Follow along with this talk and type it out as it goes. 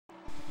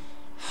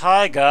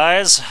Hi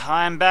guys,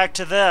 I'm back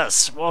to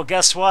this. Well,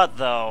 guess what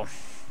though?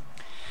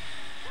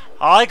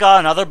 I got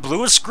another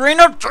blue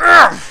screen of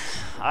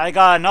death! I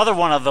got another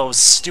one of those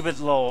stupid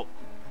little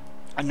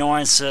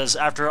annoyances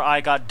after I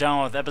got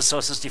done with episode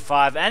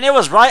 65, and it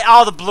was right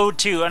out of the blue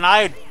too, and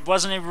I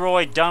wasn't even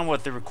really done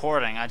with the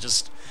recording. I was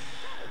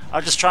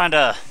just trying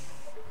to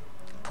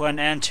put an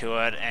end to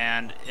it,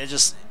 and it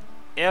was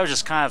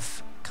just kind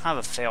of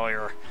a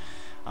failure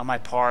on my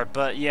part.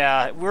 But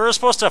yeah, we were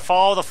supposed to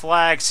follow the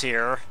flags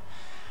here,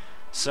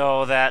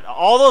 so that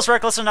all those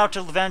reckless enough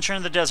to venture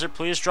in the desert,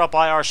 please drop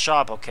by our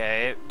shop,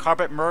 okay?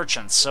 Carpet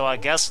merchants. So I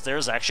guess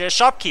there's actually a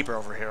shopkeeper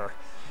over here.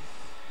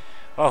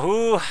 Well,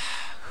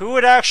 who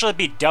would actually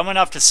be dumb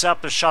enough to set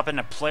up a shop in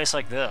a place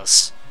like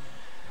this?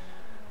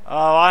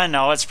 Oh, I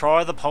know. It's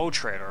probably the Poe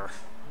trader.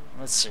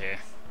 Let's see.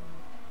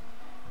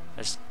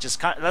 Let's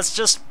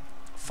just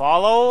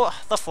follow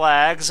the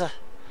flags.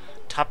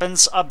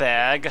 Tuppence a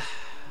bag.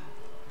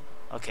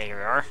 Okay, here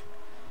we are.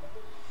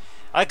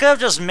 I could have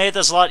just made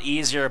this a lot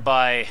easier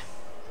by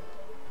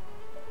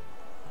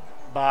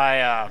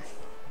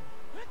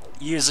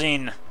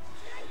using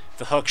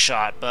the hook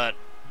shot, but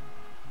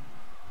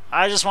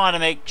I just wanted to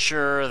make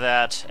sure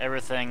that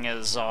everything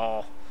is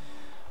all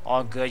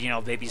good, you know,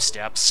 baby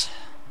steps.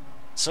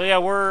 So yeah,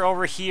 we're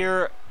over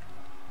here,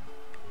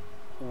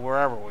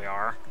 wherever we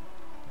are.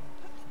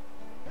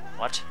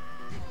 What?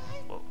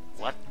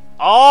 What?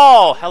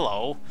 Oh,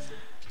 hello.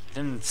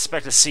 Didn't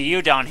expect to see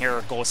you down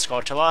here, Ghost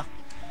Scotula.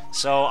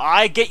 So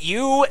I get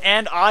you,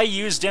 and I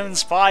use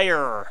Demon's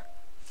Fire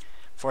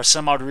for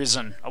some odd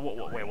reason.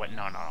 Oh, wait,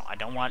 no,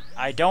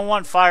 I don't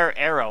want fire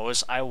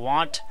arrows. I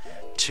want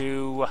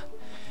to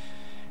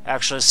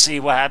actually see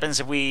what happens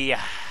if we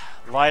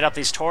light up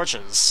these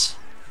torches.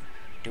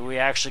 Do we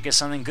actually get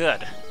something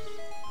good?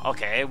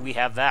 Okay, we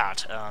have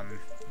that.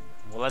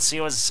 Well, let's see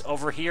what's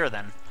over here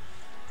then.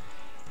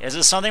 Is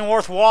it something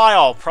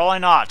worthwhile? Probably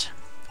not.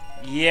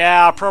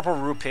 Yeah, purple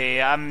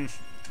rupee. I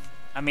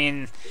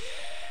mean,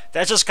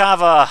 that's just kind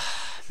of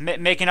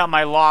making up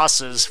my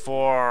losses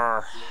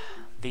for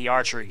the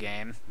archery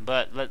game.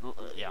 But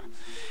yeah,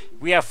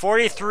 we have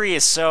 43,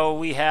 so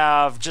we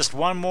have just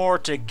one more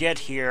to get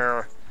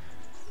here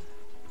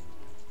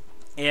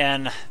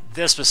in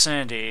this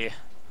vicinity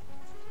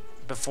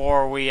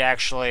before we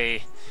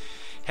actually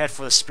head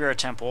for the Spirit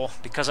Temple,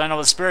 because I know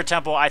the Spirit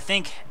Temple, I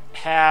think,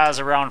 has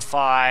around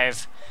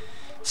 5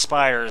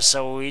 spiders,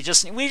 so we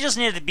just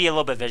need to be a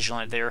little bit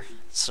vigilant there.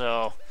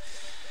 So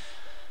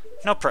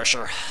no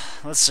pressure.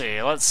 Let's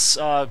see. Let's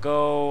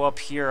go up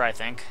here, I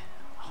think.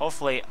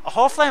 Hopefully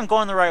I'm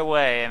going the right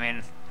way. I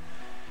mean,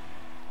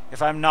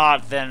 if I'm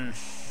not, then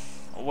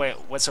wait,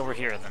 what's over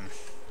here then?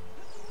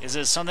 Is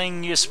it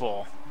something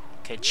useful?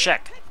 Okay,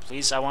 check.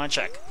 Please, I want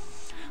to check.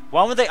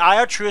 One with the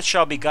Eye of Truth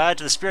shall be guided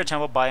to the Spirit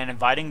Temple by an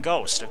inviting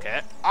ghost.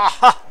 Okay.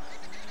 Aha!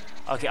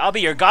 Okay, I'll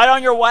be your guide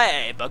on your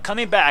way, but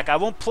coming back, I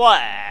won't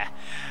play.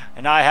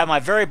 And I have my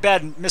very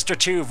bad Mr.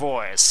 2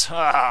 voice.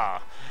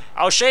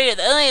 I'll show you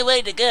the only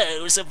way to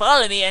go, so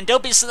follow me and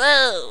don't be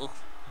slow.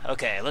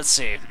 Okay, let's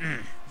see.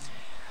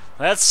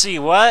 Let's see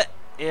what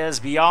is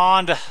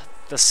beyond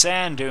the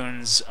sand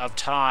dunes of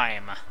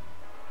time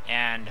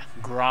and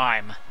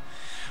grime.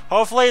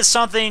 Hopefully it's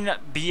something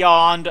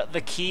beyond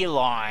the key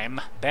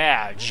lime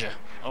badge.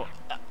 Oh,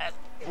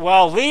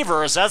 well,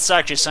 levers, that's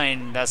actually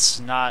something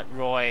that's not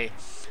really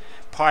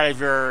part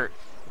of your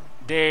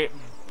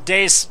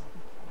basic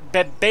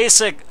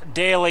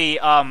daily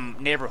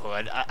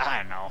neighborhood. I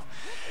don't know.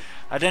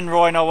 I didn't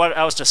really know what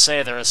else to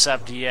say there,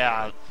 except,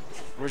 yeah,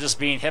 we're just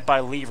being hit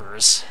by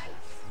levers.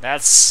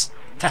 That's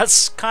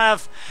kind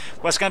of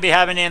what's going to be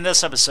happening in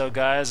this episode,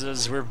 guys,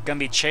 is we're going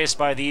to be chased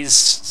by these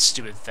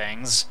stupid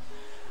things.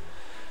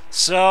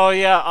 So,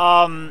 yeah,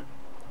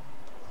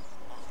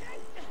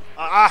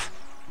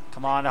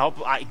 come on, I hope,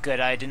 good,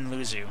 I didn't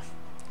lose you.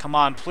 Come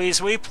on,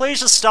 please, will you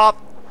please just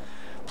stop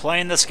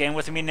playing this game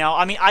with me now?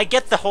 I mean, I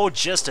get the whole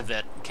gist of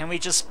it. Can we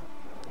just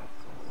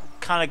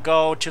kind of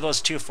go to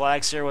those 2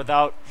 flags here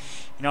without,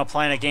 you know,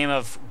 playing a game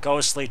of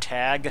ghostly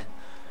tag?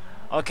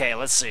 Okay,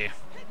 let's see.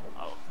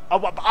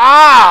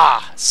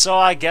 So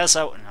I guess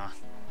no.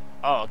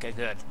 Oh, okay,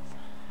 good.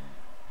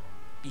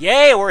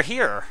 Yay, we're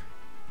here.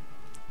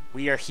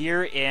 We are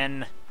here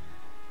in...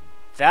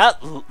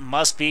 That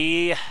must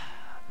be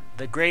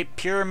the Great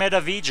Pyramid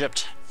of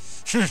Egypt.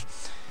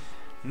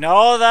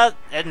 No,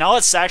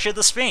 it's actually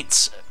the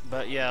Sphinx.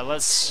 But yeah,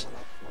 let's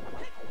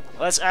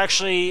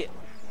actually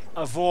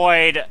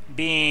avoid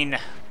being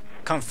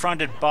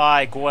confronted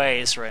by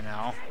Guays right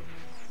now.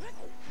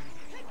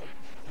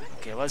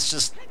 Okay, let's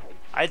just...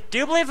 I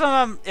do believe,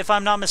 if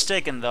I'm not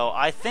mistaken, though,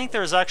 I think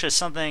there's actually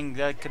something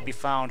that could be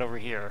found over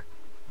here.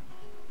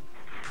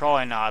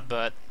 Probably not,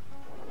 but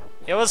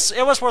it was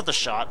worth a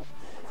shot.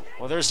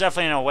 Well, there's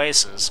definitely an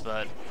oasis,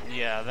 but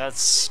yeah,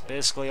 that's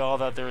basically all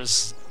that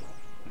there's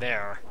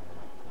there.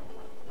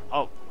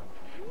 Oh.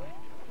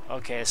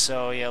 Okay,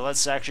 so yeah,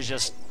 let's actually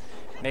just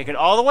make it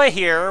all the way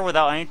here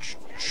without any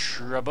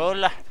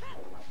trouble.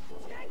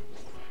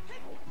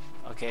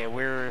 Okay,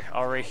 we're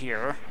already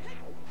here.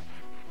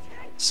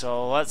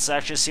 So let's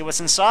actually see what's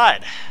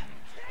inside.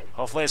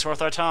 Hopefully it's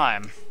worth our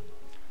time.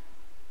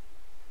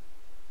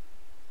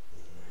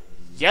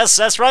 Yes,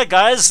 that's right,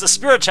 guys. The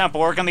Spirit Temple.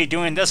 We're gonna be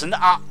doing this, and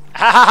ha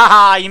ha ha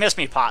ha! You missed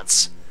me,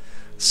 Pots.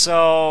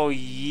 So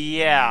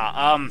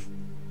yeah,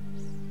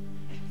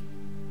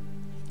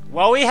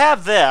 well, we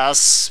have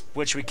this,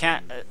 which we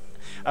can't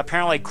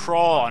apparently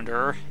crawl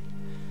under,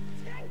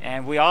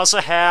 and we also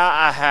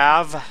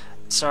have.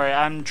 Sorry,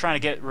 I'm trying to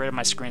get rid of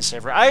my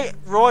screensaver. I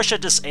really should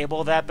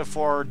disable that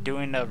before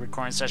doing the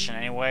recording session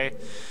anyway.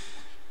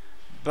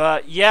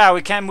 But yeah,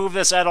 we can't move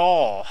this at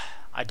all.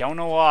 I don't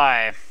know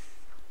why.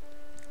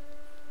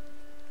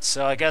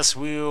 So I guess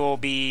we will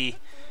be...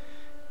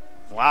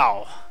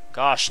 Wow.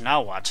 Gosh, now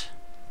what?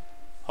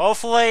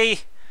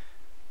 Hopefully...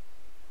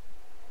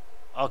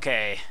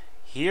 Okay.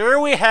 Here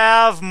we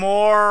have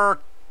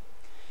more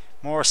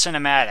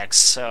cinematics,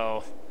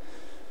 so...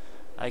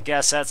 I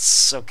guess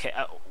that's okay.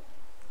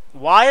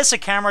 Why is the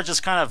camera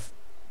just kind of...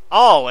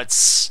 Oh,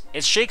 it's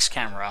Shake's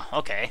camera.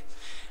 Okay.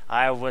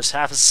 I was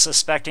half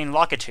suspecting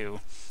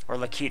Lakitu, or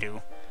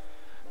Lakitu.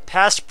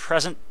 Past,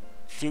 present,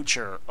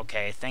 future.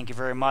 Okay, thank you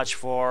very much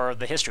for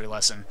the history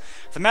lesson.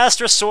 The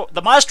Maestro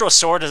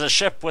Sword is a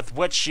ship with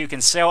which you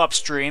can sail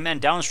upstream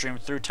and downstream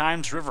through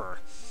Time's River.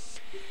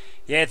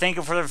 Yeah, thank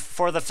you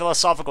for the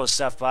philosophical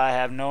stuff, but I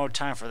have no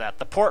time for that.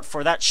 The port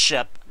for that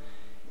ship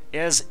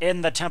is in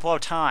the Temple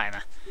of Time.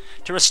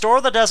 To restore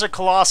the Desert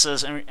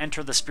Colossus and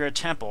enter the Spirit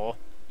Temple,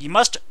 you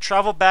must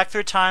travel back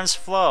through time's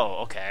flow.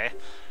 Okay.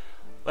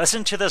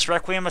 Listen to this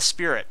Requiem of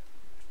Spirit.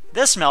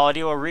 This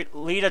melody will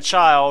lead a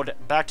child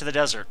back to the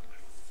desert.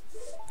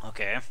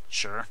 Okay,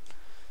 sure.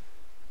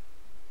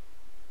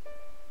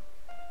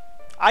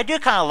 I do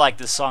kind of like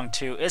this song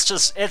too. It's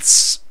just,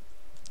 it's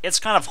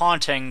kind of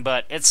haunting,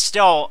 but it's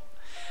still...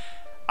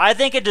 I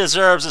think it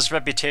deserves its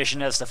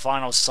reputation as the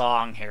final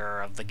song here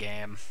of the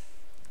game.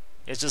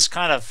 It's just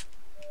kind of...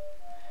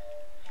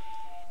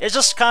 It's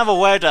just kind of a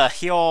way to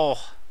heal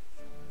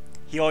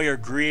your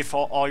grief,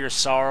 all your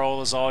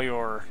sorrows, all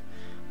your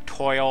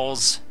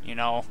toils, you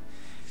know.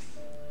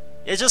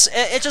 It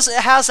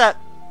has that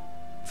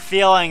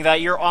feeling that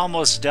you're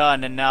almost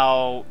done, and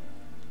now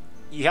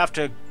you have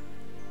to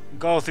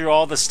go through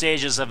all the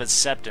stages of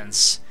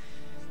acceptance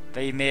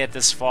that you made it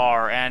this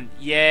far, and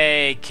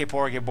yay,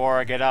 Kippur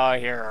Gibora, get out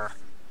of here.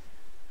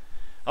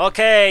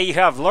 Okay, you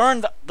have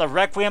learned the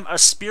Requiem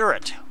of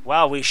Spirit.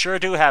 Wow, we sure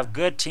do have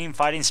good team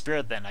fighting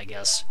spirit then, I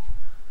guess.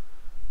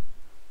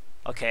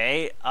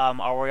 Okay,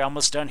 are we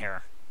almost done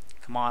here?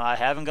 Come on, I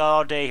haven't got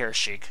all day here,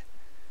 Sheik.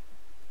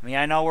 I mean,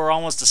 I know we're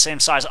almost the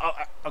same size. Oh,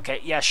 okay,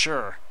 yeah,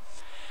 sure.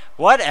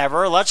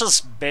 Whatever, let's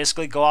just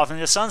basically go off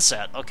into the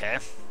sunset. Okay.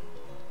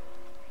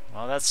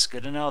 Well, that's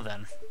good to know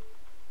then.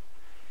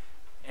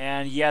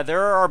 And yeah,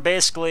 there are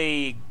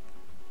goys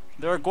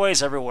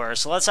everywhere,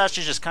 so let's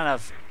actually just kind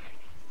of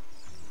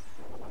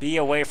be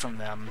away from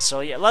them.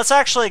 So yeah, let's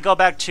actually go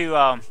back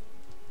to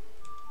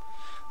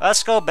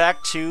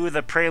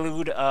the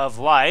Prelude of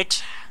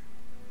Light,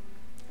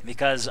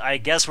 because I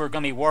guess we're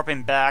going to be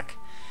warping back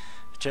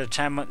to the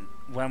time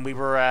when we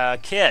were a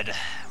kid,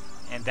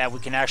 and that we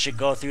can actually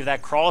go through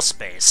that crawl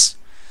space,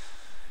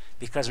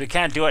 because we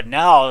can't do it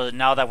now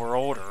that we're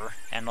older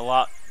and a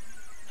lot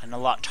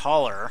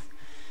taller.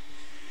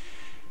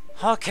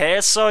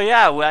 Okay, so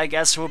yeah, I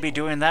guess we'll be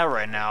doing that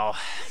right now.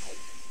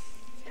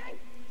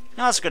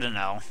 No, that's good to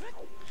know.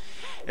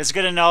 It's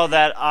good to know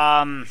that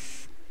I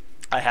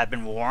have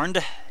been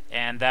warned,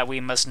 and that we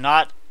must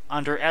not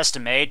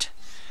underestimate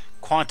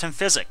quantum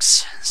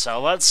physics. So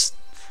let's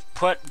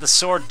put the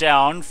sword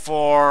down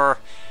for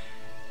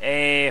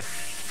a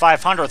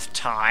 500th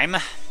time,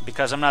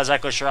 because I'm not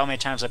exactly sure how many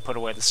times I put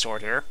away the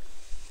sword here.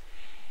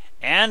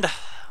 And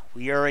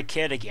we are a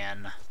kid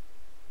again.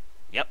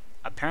 Yep,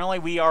 apparently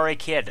we are a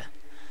kid.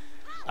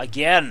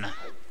 Again.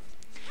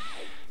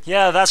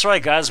 Yeah, that's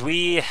right, guys.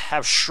 We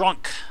have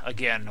shrunk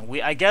again.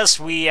 I guess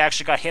we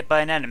actually got hit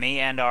by an enemy,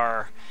 and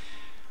our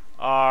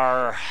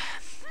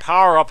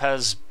power-up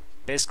has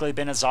basically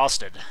been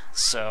exhausted.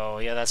 So,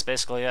 yeah, that's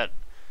basically it.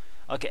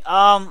 Okay,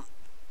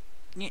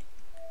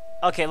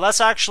 okay, let's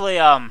actually,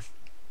 I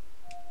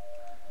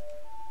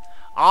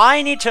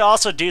need to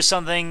also do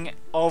something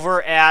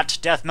over at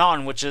Death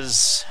Mountain, which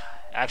is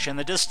actually in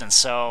the distance,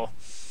 so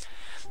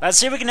let's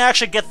see if we can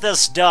actually get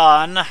this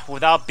done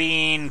without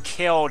being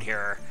killed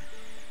here.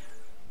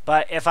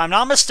 But if I'm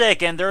not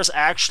mistaken, there's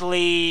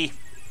actually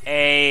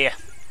there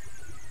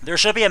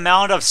should be a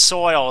mound of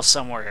soil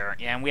somewhere here.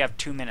 Yeah, and we have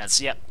 2 minutes.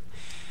 Yep,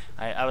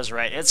 I was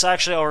right. It's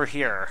actually over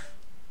here.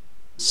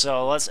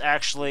 So let's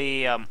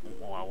actually,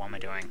 what am I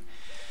doing?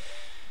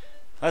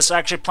 Let's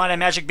actually plant a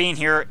magic bean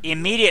here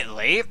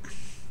immediately.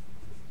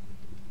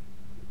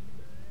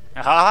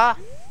 Aha!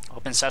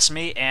 Open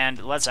sesame,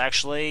 and let's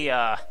actually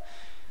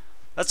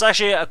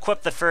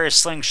equip the fairy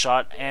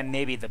slingshot and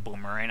maybe the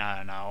boomerang. I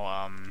don't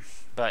know.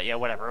 But yeah,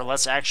 whatever.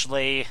 Let's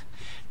actually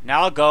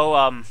now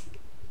go.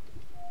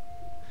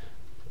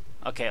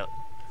 Okay.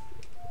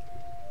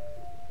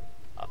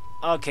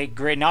 Okay,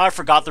 great. Now I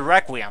forgot the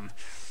Requiem.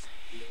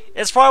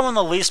 It's probably one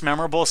of the least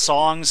memorable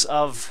songs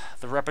of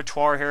the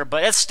repertoire here,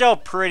 but it's still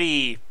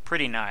pretty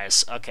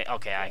nice. Okay,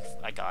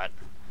 I got it.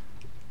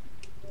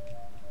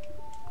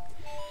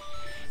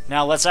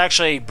 Now let's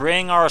actually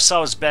bring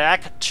ourselves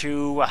back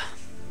to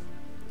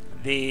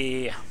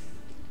the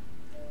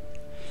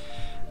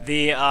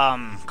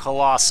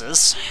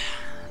Colossus.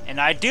 And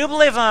I do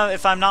believe,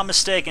 if I'm not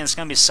mistaken, it's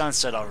going to be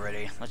sunset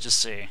already. Let's just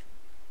see.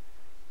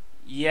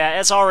 Yeah,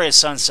 it's already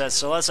sunset,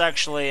 so let's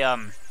actually,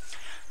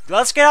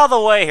 let's get out of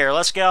the way here.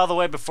 Let's get out of the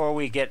way before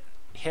we get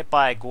hit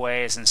by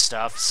guays and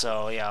stuff,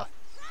 so yeah.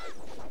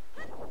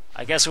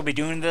 I guess we'll be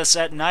doing this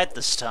at night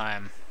this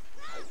time.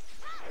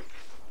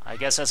 I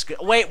guess that's good.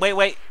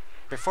 Wait.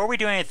 Before we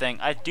do anything,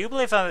 I do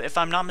believe, if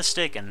I'm not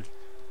mistaken,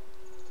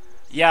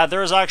 yeah,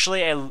 there's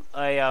actually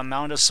a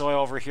mound of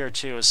soil over here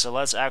too, so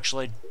let's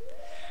actually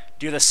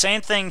do the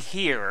same thing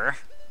here.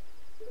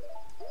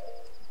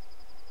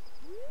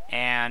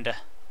 And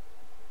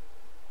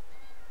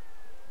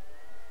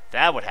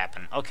that would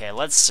happen. Okay,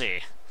 let's see.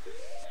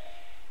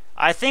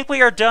 I think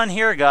we are done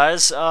here,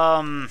 guys.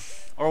 Or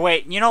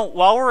wait, you know,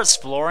 while we're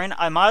exploring,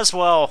 I might as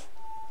well...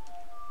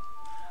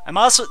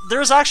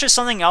 There's actually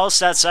something else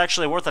that's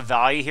actually worth a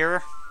value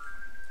here.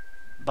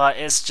 But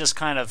it's just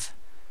kind of...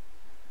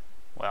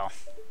 Well,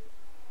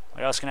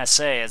 what else can I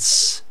say?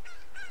 It's...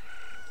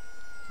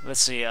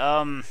 Let's see,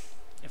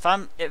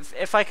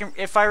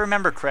 if I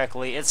remember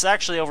correctly, it's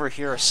actually over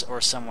here or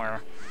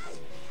somewhere.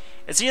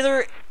 It's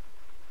either...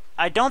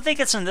 I don't think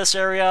it's in this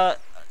area,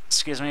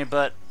 excuse me,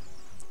 but...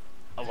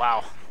 Oh,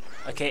 wow.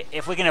 Okay,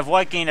 if we can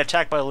avoid getting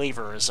attacked by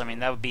levers, I mean,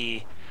 that would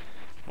be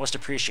most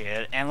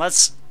appreciated. And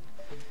let's...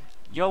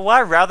 You know,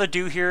 what I'd rather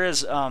do here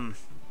is,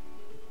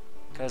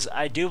 because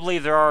I do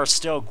believe there are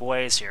still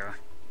guays here.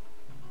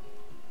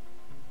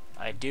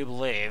 I do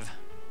believe.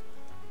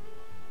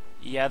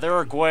 Yeah, there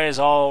are guays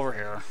all over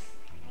here.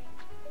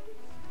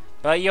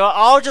 But, you know,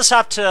 I'll just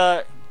have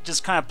to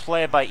just kind of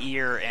play it by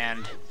ear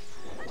and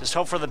just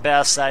hope for the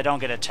best that I don't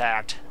get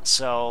attacked.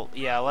 So,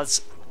 yeah,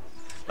 let's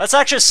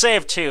actually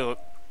save too,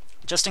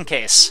 just in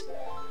case.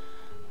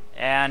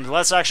 And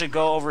let's actually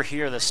go over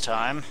here this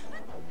time.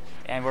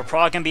 And we're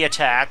probably going to be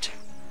attacked.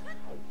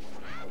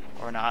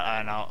 Or not, I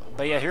don't know.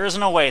 But yeah, here's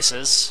an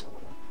oasis.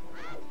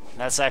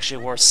 That's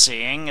actually worth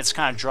seeing. It's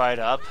kind of dried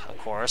up, of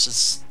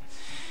course.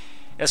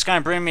 It's kind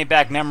of bringing me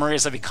back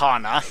memories of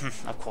Ocarina,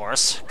 of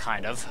course.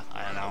 Kind of.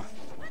 I don't know.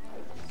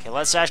 Okay,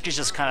 let's actually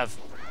just kind of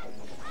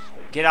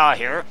get out of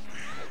here.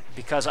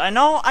 Because I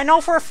know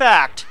for a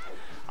fact,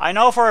 I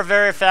know for a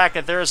very fact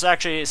that there's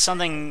actually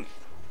something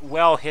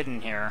well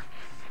hidden here.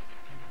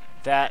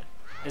 That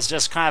is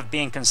just kind of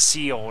being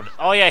concealed.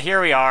 Oh yeah,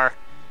 here we are.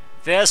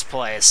 This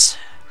place.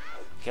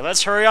 Okay,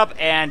 let's hurry up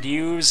and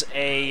use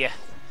a...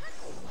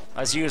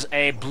 Let's use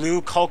a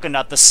blue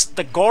coconut.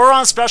 The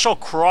Goron special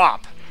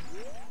crop.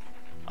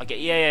 Okay,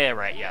 yeah,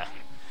 right, yeah.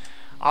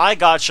 I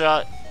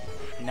gotcha.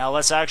 Now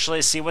let's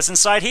actually see what's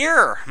inside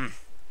here.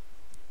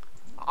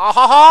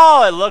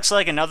 Ah, it looks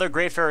like another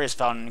Great Fairies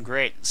Fountain.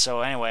 Great.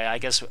 So anyway, I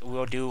guess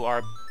we'll do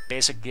our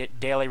basic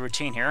daily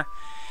routine here.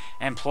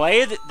 And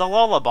play the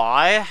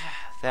lullaby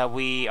that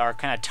we are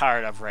kind of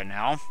tired of right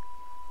now.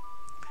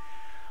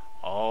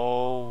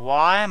 Oh,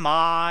 why am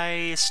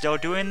I still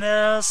doing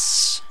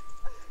this?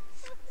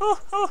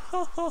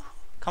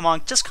 Come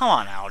on, just come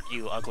on out,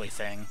 you ugly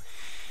thing.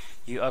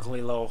 You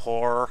ugly little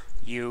whore.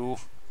 You.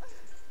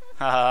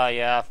 Haha,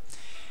 yeah.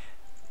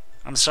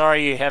 I'm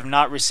sorry you have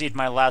not received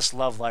my last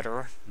love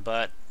letter,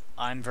 but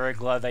I'm very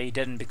glad that you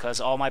didn't because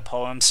all my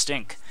poems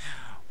stink.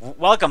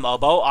 Welcome,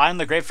 Oboe. I'm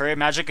the Great Fairy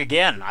Magic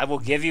again. I will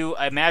give you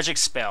a magic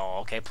spell.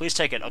 Okay, please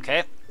take it,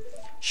 okay?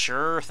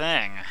 Sure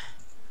thing.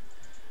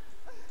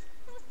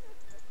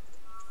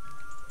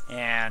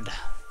 And,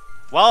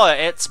 well,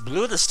 it's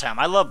blue this time.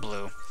 I love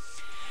blue.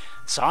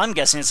 So I'm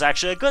guessing it's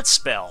actually a good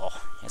spell.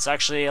 It's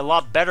actually a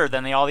lot better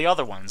than all the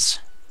other ones.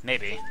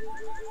 Maybe.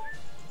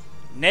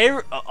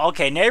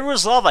 Okay,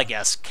 Nehru's Love, I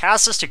guess.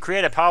 Cast this to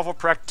create a powerful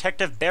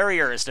protective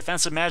barrier. It's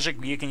defensive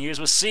magic you can use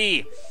with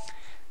C.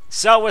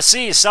 Sell with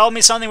C. Sell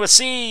me something with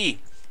C.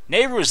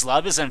 Nehru's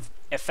Love is in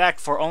effect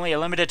for only a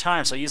limited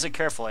time, so use it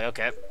carefully.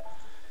 Okay.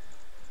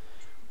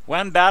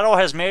 When battle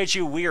has made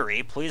you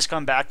weary, please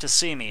come back to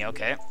see me.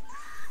 Okay.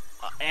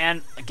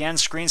 And again,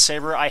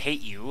 screensaver, I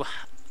hate you.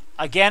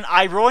 Again,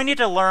 I really need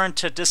to learn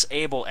to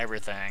disable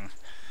everything.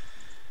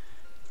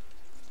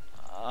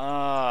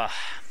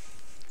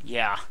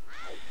 Yeah.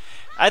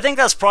 I think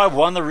that's probably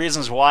one of the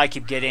reasons why I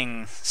keep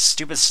getting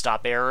stupid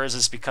stop errors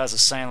is because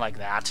of something like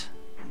that.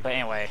 But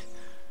anyway.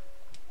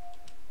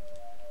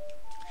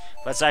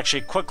 Let's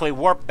actually quickly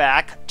warp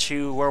back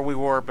to where we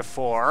were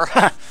before.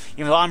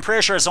 Even though I'm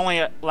pretty sure it's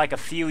only like a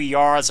few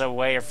yards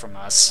away from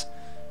us.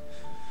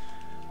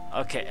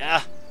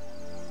 Okay,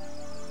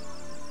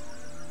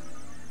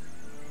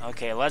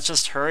 okay, let's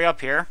just hurry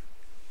up here.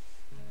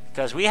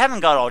 Because we haven't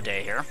got all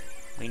day here.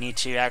 We need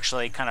to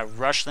actually kind of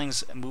rush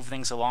things, move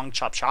things along,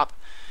 chop chop.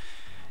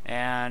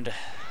 And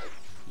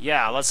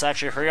yeah, let's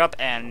actually hurry up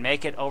and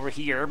make it over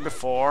here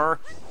before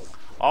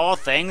all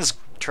things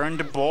turn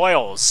to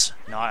boils.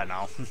 No, I don't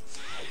know.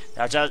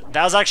 That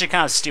was actually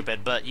kind of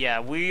stupid, but yeah,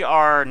 we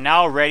are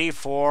now ready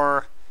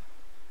for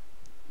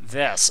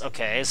this.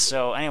 Okay,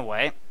 so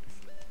anyway,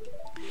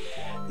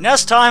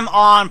 next time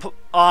on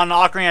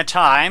Ocarina of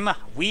Time,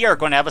 we are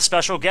going to have a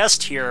special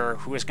guest here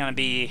who is going to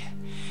be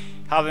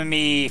helping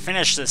me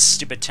finish this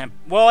stupid temple.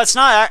 Well, it's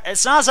not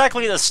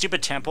exactly the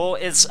stupid temple.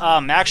 It's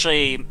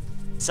actually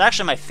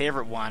my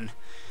favorite one.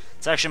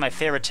 It's actually my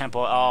favorite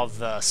temple of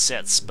the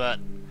sits, but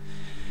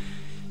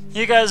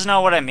you guys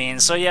know what I mean.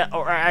 So yeah,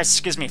 or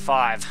excuse me,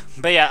 5.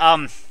 But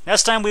yeah,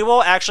 next time we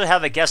will actually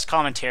have a guest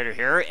commentator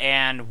here,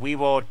 and we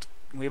will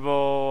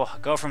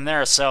go from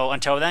there. So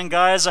until then,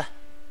 guys,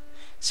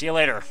 see you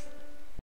later.